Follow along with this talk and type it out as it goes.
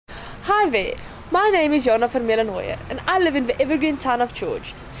Hi there, my name is Jana Vermeulen-Heuer and I live in the evergreen town of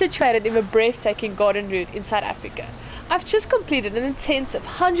George, situated in the breathtaking Garden Route in South Africa. I've just completed an intensive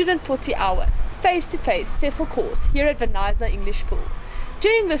 140-hour face-to-face TEFL course here at the Knysna English School.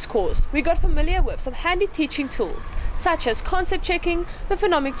 During this course, we got familiar with some handy teaching tools such as concept checking, the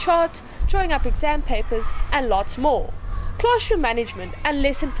phonemic chart, drawing up exam papers and lots more. Classroom management and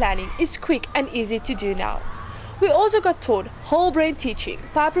lesson planning is quick and easy to do now. We also got taught whole brain teaching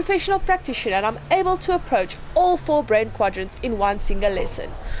by a professional practitioner, and I'm able to approach all 4 brain quadrants in one single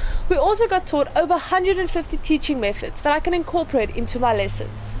lesson. We also got taught over 150 teaching methods that I can incorporate into my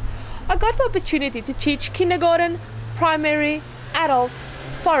lessons. I got the opportunity to teach kindergarten, primary, adult,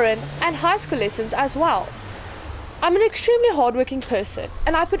 foreign and high school lessons as well. I'm an extremely hardworking person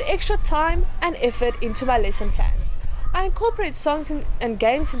and I put extra time and effort into my lesson plans. I incorporate songs and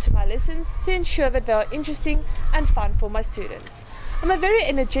games into my lessons to ensure that they are interesting and fun for my students. I'm a very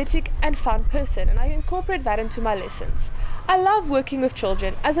energetic and fun person and I incorporate that into my lessons. I love working with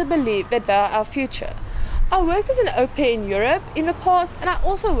children as I believe that they are our future. I worked as an au pair in Europe in the past and I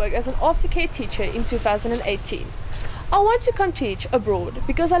also worked as an aftercare teacher in 2018. I want to come teach abroad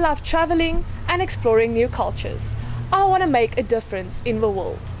because I love traveling and exploring new cultures. I want to make a difference in the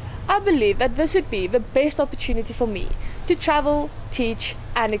world. I believe that this would be the best opportunity for me to travel, teach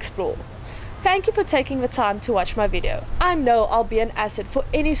and explore. Thank you for taking the time to watch my video. I know I'll be an asset for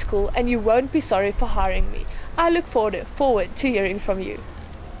any school and you won't be sorry for hiring me. I look forward to hearing from you.